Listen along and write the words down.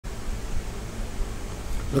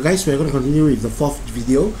Now guys, we're going to continue with the fourth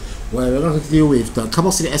video, where we're going to continue with the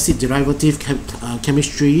carboxylic acid derivative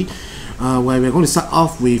chemistry, where we're going to start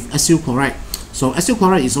off with acyl chloride. So acyl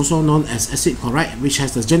chloride is also known as acid chloride, which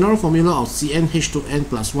has the general formula of CnH2n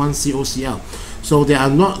plus 1 COCl. So they are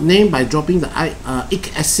not named by dropping the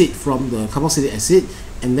ic acid from the carboxylic acid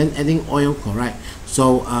and then adding oil chloride.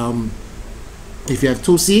 So if you have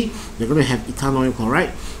 2C, you're going to have ethanoyl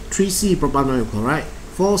chloride, 3C propanoyl chloride,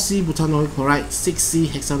 4C butanoyl chloride, 6C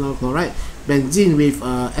hexanoyl chloride. Benzene with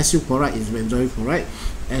acyl chloride is benzoyl chloride,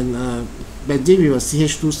 and benzene with a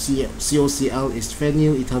CH2COCl is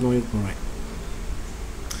phenyl ethanoyl chloride.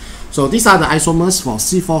 So these are the isomers for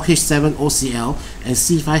C4H7OCl and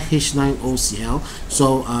C5H9OCl.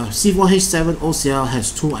 So C4H7OCl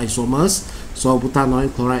has two isomers, so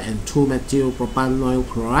butanoyl chloride and 2-methyl propanoyl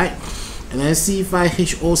chloride. And then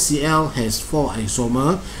C5HOCl has four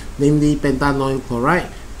isomers, namely pentanoyl chloride,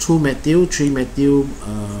 2-methyl, 3-methyl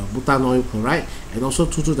butanoyl chloride, and also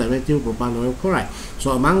 2,2-dimethyl propanoyl chloride.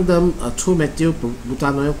 So among them, 2-methyl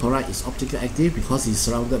butanoyl chloride is optically active because it's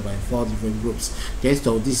surrounded by 4 different groups. Okay,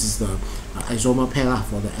 so this is the isomer pair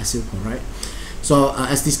for the acyl chloride. So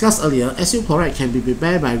as discussed earlier, acyl chloride can be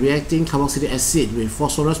prepared by reacting carboxylic acid with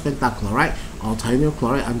phosphorus pentachloride or thionyl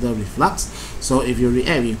chloride under reflux. So if you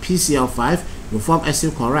react with PCl5, you form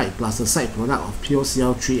acyl chloride plus the side product of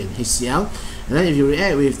POCl3 and HCl. And then if you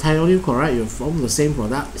react with thionyl chloride, you form the same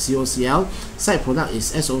product, COCl. Side product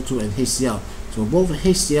is SO2 and HCl. So both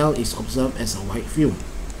HCl is observed as a white film.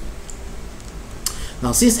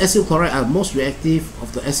 Now, since acyl chloride are most reactive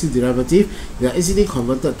of the acyl derivative, they are easily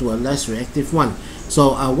converted to a less reactive one.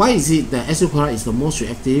 So why is it that acyl chloride is the most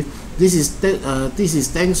reactive? This is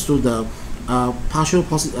thanks to the thanks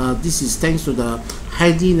to the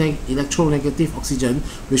highly electronegative oxygen,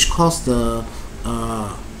 which cause the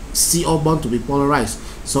CO bond to be polarized.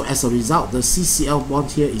 So as a result, the CCl bond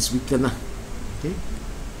here is weakened. Okay.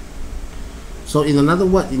 So in another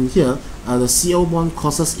word, in here, the CO bond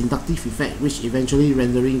causes inductive effect, which eventually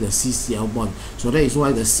rendering the CCl bond. So that is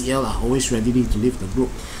why the Cl are always ready to leave the group.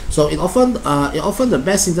 So it often the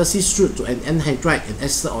best synthesis route to an anhydride, an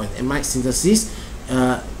ester, or an amide synthesis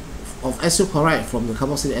of acyl chloride from the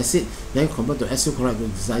carboxylic acid, then convert to acyl chloride to the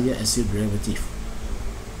desired acyl derivative.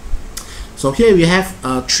 So here we have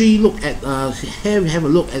a look at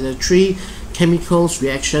the 3 chemicals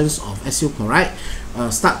reactions of acyl chloride.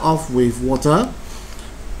 Start off with water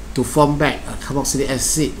to form back a carboxylic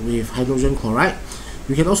acid with hydrogen chloride.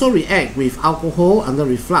 You can also react with alcohol under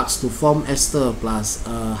reflux to form ester plus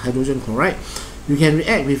hydrogen chloride. You can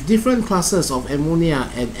react with different classes of ammonia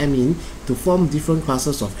and amine to form different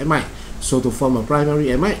classes of amide. So to form a primary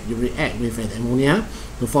amide, you react with an ammonia.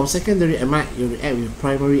 To form secondary amide, you react with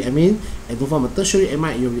primary amine. And to form a tertiary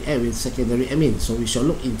amide, you react with secondary amine. So we shall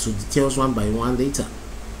look into details one by one later.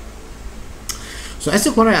 So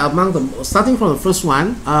acyl chloride are among the, starting from the first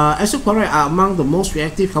one, acyl chloride are among the most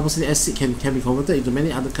reactive carboxylic acid can be converted into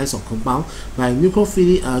many other kinds of compound by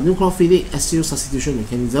nucleophilic acyl substitution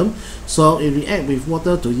mechanism. So it react with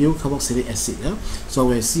water to yield carboxylic acid. So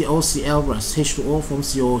where COCl plus H2O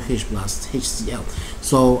forms COH plus HCl.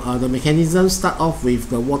 So the mechanism start off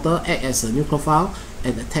with the water act as a nucleophile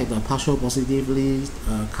and attack the partial positively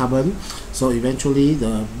carbon. So eventually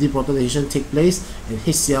the deprotonation take place and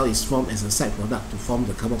HCl is formed as a side product to form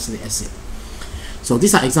the carboxylic acid. So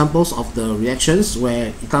these are examples of the reactions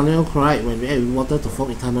where ethanoyl chloride, when react with water to form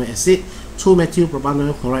ethanoic acid, 2-methyl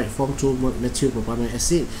propanoyl chloride form 2-methyl propanoic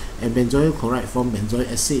acid, and benzoyl chloride form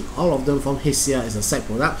benzoic acid. All of them form HCl as a side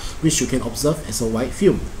product, which you can observe as a white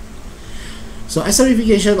film. So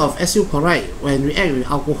esterification of acyl chloride when react with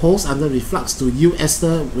alcohols under reflux to yield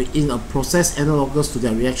ester in a process analogous to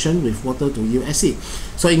their reaction with water to yield acid.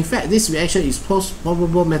 So in fact, this reaction is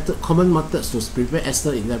probable common methods to prepare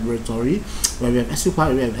ester in laboratory, where we have acyl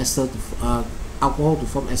chloride, we have ester alcohol to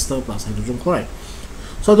form ester plus hydrogen chloride.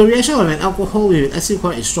 So the reaction of an alcohol with acyl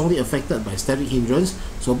chloride is strongly affected by steric hindrance.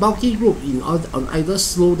 So bulky group on either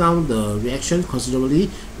slow down the reaction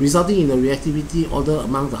considerably, resulting in the reactivity order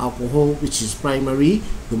among the alcohol, which is primary,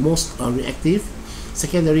 the most reactive,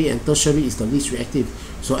 secondary and tertiary is the least reactive.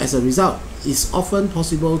 So as a result, it's often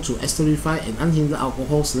possible to esterify and unhindered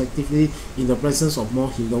alcohol selectively in the presence of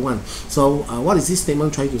more hindered one. So what is this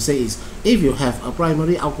statement trying to say is, if you have a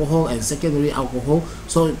primary alcohol and secondary alcohol,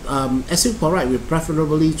 so acyl chloride will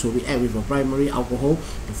preferably to react with a primary alcohol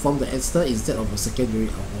to form the ester instead of a secondary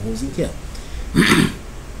alcohols in here.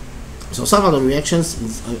 So some of the reactions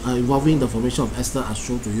involving the formation of ester are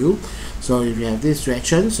shown to you. So if you have this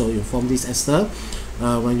reaction, so you form this ester.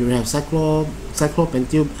 When you have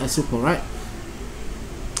cyclopentyl acyl chloride,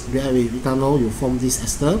 react with ethanol, you form this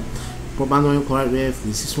ester. propanoyl chloride react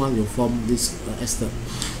with this one, you'll form this ester.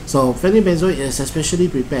 So phenyl benzoate is especially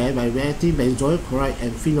prepared by reacting benzoyl chloride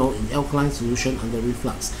and phenol in alkaline solution under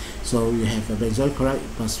reflux. So you have a benzoyl chloride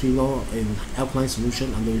plus phenol in alkaline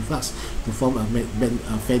solution under reflux to form a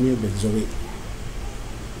phenyl benzoate.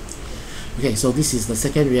 Okay, so this is the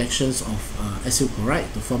second reactions of acyl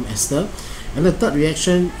chloride to form ester. And the third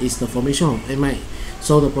reaction is the formation of amide.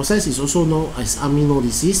 So the process is also known as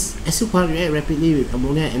aminolysis. Acyl chloride react rapidly with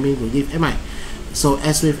ammonia and amine to give amide. So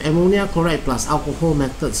as with ammonia chloride plus alcohol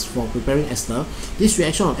methods for preparing ester, this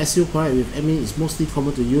reaction of acyl chloride with amine is mostly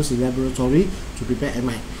common to use in laboratory to prepare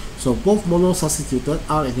amide. So both monosubstituted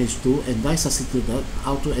RNH2 and disubstituted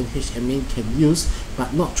R2NH amine can use,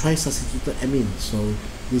 but not trisubstituted amine. So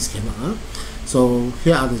this cannot. So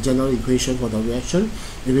here are the general equation for the reaction.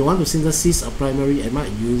 If you want to synthesize a primary amide,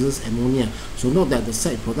 it uses ammonia. So note that the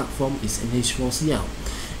side product form is NH4Cl.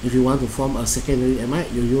 If you want to form a secondary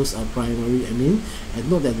amide, you use a primary amine, and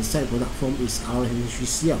note that the side product form is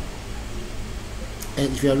RNH3Cl.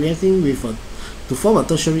 And if you are reacting with to form a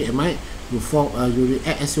tertiary amide, you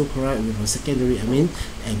react acyl chloride with a secondary amine,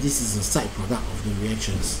 and this is the side product of the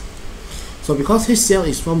reactions. So because HCl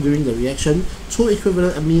is formed during the reaction, two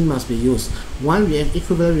equivalent amine must be used. One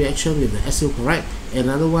equivalent reaction with the acyl chloride, and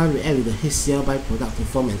another one react with the HCl byproduct to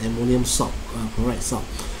form an ammonium salt, chloride salt.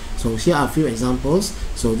 So here are a few examples.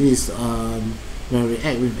 So this when we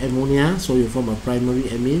react with ammonia, so you form a primary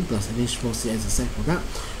amine plus NH4Cl as a side product.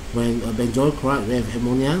 When benzoyl chloride react with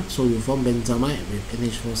ammonia, so you form benzamide with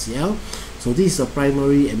NH4Cl. So this is a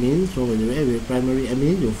primary amine. So when you react with primary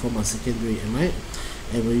amine, you form a secondary amide.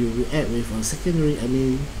 And when you react with a secondary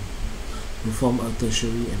amine, you form a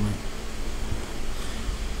tertiary amide.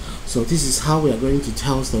 So this is how we are going to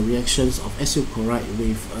tell the reactions of acyl chloride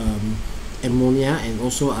with ammonia and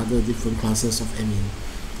also other different classes of amine.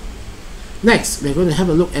 Next, we're going to have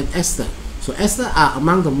a look at ester. So esters are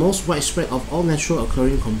among the most widespread of all natural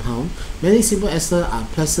occurring compounds. Many simple esters are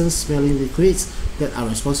pleasant smelling liquids that are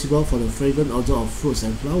responsible for the fragrant odor of fruits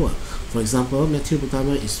and flowers. For example,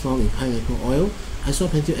 methylbutanoate is found in pineapple oil,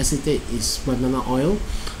 isopentyl acetate is banana oil.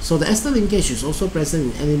 So the ester linkage is also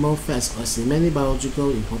present in animal fats as in many biological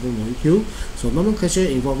important molecules. So nomenclature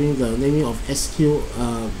involving the naming of SQ,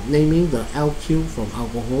 naming the alkyl from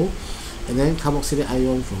alcohol, and then carboxylic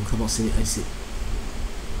ion from carboxylic acid.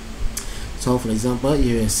 So for example, if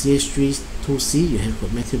you have CH3-2C, you have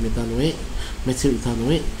methylbutanoate,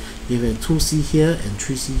 methyl-ethanoate. If you have 2C here and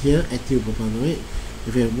 3C here, ethylpropanoate.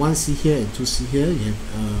 If you have 1C here and 2C here, you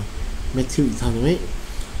have methyl-ethanoate.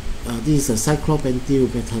 This is a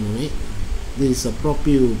cyclopentyl-bethanoate. This is a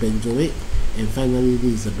propyl-benzoate. And finally,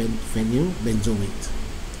 this is a phenyl-benzoate.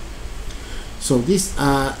 So this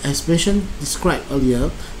expression described earlier,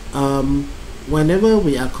 whenever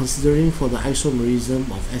we are considering for the isomerism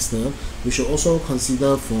of ester, we should also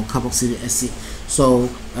consider for carboxylic acid. So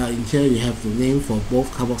in here you have the name for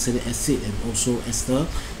both carboxylic acid and also ester.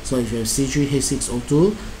 So if you have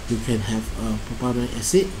C3H6O2, you can have propanoic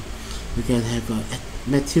acid, you can have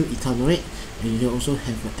methyl-ethanoate, and you can also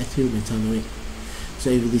have ethylmethanoate.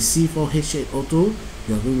 So if it is C4H8O2,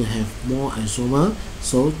 you are going to have more isomer.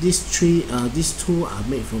 So these two are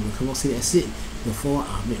made from the carboxylic acid, the four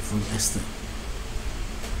are made from ester.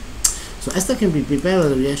 So ester can be prepared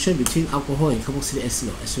with a reaction between alcohol and carboxylic acid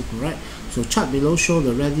or acyl chloride. So chart below show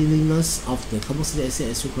the readiness of the carboxylic acid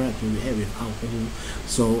and acyl chloride to react with alcohol.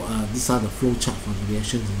 So these are the flow chart for the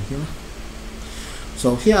reactions in here.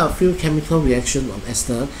 So here are a few chemical reactions of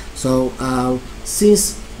ester. So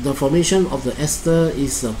since the formation of the ester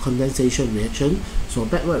is a condensation reaction, so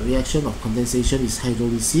backward reaction of condensation is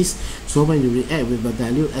hydrolysis. So when you react with a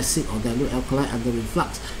dilute acid or dilute alkali under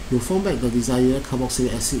reflux, you form back the desired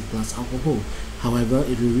carboxylic acid plus alcohol. However,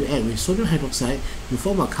 if you react with sodium hydroxide, you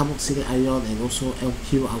form a carboxylic ion and also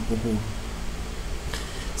alkyl alcohol.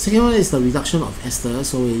 Second one is the reduction of ester.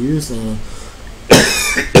 So we use a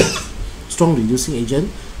strong reducing agent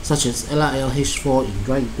such as LiLH4 in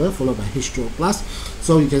dry ether followed by H2O+.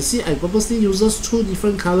 So you can see I purposely uses two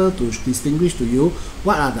different colors to distinguish to you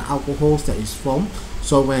what are the alcohols that is formed.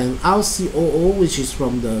 So when RCOO, which is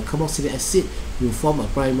from the carboxylic acid, you form a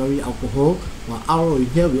primary alcohol, while RO in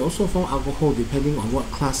here we also form alcohol depending on what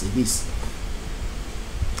class it is.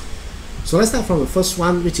 So let's start from the first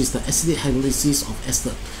one, which is the acidic hydrolysis of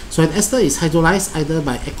ester. So an ester is hydrolyzed either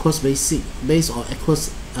by aqueous base or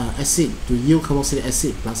aqueous acid to yield carboxylic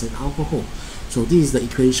acid plus an alcohol. So this is the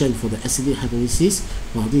equation for the acidic hydrolysis,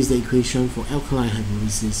 while this is the equation for alkaline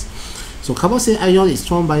hydrolysis. So carboxylic ion is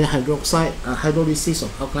formed by hydrolysis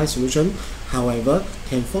of alkaline solution, however,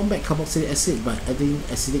 can form back carboxylic acid by adding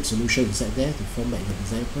acidic solution inside there to form back the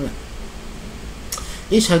desired product.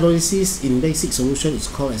 Each hydrolysis in basic solution is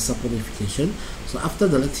called as saponification. So after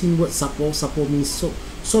the Latin word sapo, sapo means soap.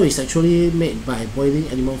 So it's actually made by boiling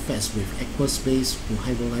animal fats with aqueous base to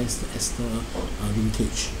hydrolyze the ester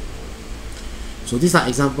linkage. So these are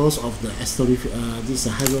examples of the this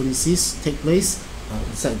hydrolysis take place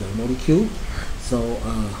inside the molecule. So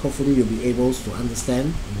hopefully you'll be able to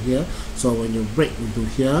understand in here. So when you break into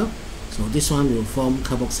here, so this one will form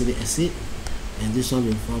carboxylic acid and this one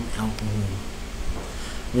will form alcohol.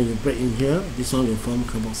 When you break in here, this one will form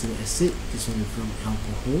carboxylic acid, this one will form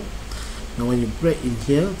alcohol. Now when you break in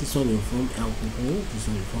here, this one will form alcohol, this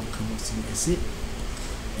one will form carboxylic acid.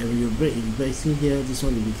 And when you break in here, this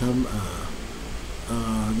one will become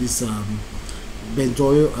this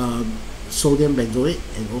benzoyl, sodium benzoate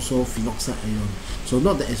and also phenoxide ion. So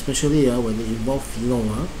note that especially when they involve phenol,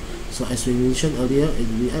 so as we mentioned earlier, if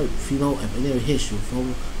we add phenol and NaOH, you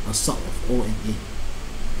form a salt of O and A.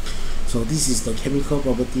 So this is the chemical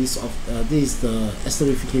properties of this is the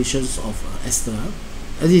esterifications of ester.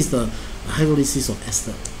 This is the hydrolysis of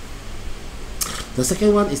ester. The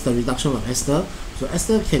second one is the reduction of ester. So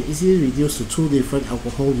ester can easily reduce to two different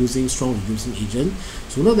alcohol using strong reducing agent.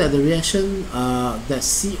 So note that the reaction that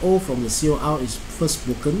CO from the COR is first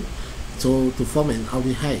broken to form an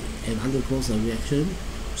aldehyde and undergoes a reaction.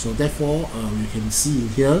 So therefore you can see in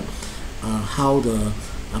here how the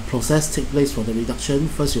process take place for the reduction.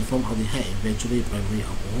 First you form aldehyde, eventually primary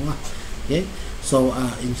alcohol. Okay, so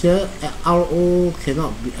in here RO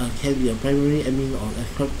cannot be can be a primary amine or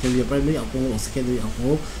can be a primary alcohol or secondary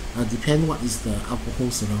alcohol, depend what is the alcohol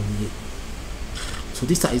surrounding it. So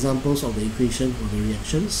these are examples of the equation for the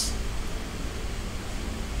reactions.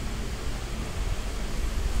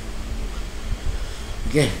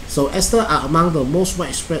 Okay, so ester are among the most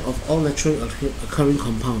widespread of all naturally occurring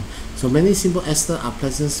compounds. So many simple ester are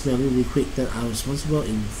pleasant smelling liquid that are responsible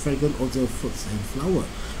in fragrant odor of fruits and flower,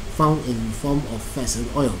 found in form of fats and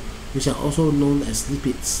oil, which are also known as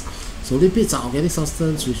lipids. So lipids are organic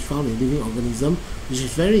substances which found in living organisms, which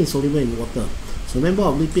is very insoluble in water. So members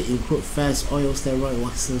of lipid include fats, oil, steroid,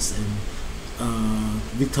 waxes, and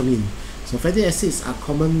vitamin. So fatty acids are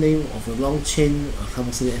common name of a long chain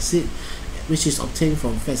carboxylic acid, which is obtained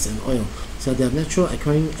from fats and oil. So their natural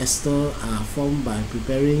occurring ester are formed by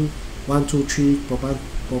preparing 1,2,3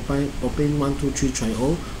 propane 1,2,3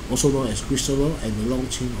 triol, also known as glycerol, and the long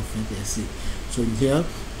chain of fatty acid. So in here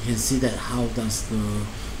you can see that how does the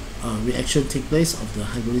reaction take place of the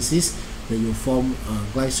hydrolysis, where you form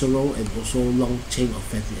glycerol and also long chain of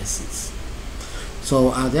fatty acids.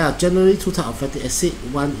 So there are generally two types of fatty acid.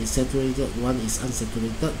 One is saturated, one is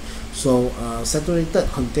unsaturated. So saturated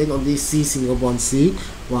contain only C single bond C,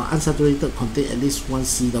 while unsaturated contain at least one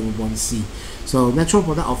C double bond C. So natural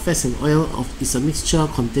product of fats and oil is a mixture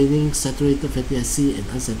containing saturated fatty acid and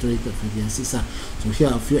unsaturated fatty acids. So here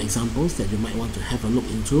are a few examples that you might want to have a look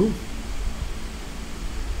into.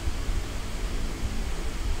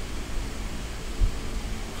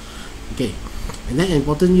 Okay, and then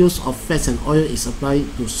important use of fats and oil is applied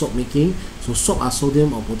to soap making. So soap are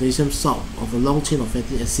sodium or potassium salt of a long chain of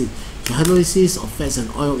fatty acid. So hydrolysis of fats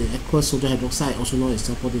and oil in aqueous sodium hydroxide, also known as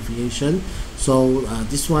saponification. So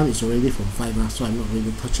this one is already from 5, so I'm not going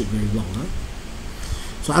to touch it very long.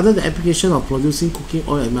 So other than the application of producing cooking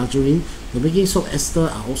oil and margarine, the baking soap ester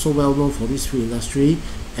are also well known for this food industry,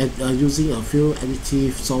 and using a few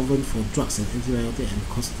additive solvent for drugs and antibiotic and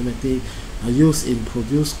cosmetic used in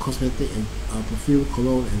produce cosmetic and perfume,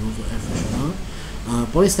 cologne, and also air freshener.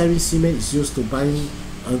 Polystyrene cement is used to bind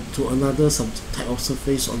to another type of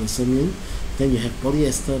surface on the cement. Then you have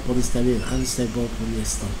polyester, polystyrene, and unstable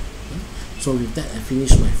polyester. Okay? So with that, I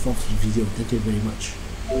finished my 4th video. Thank you very much.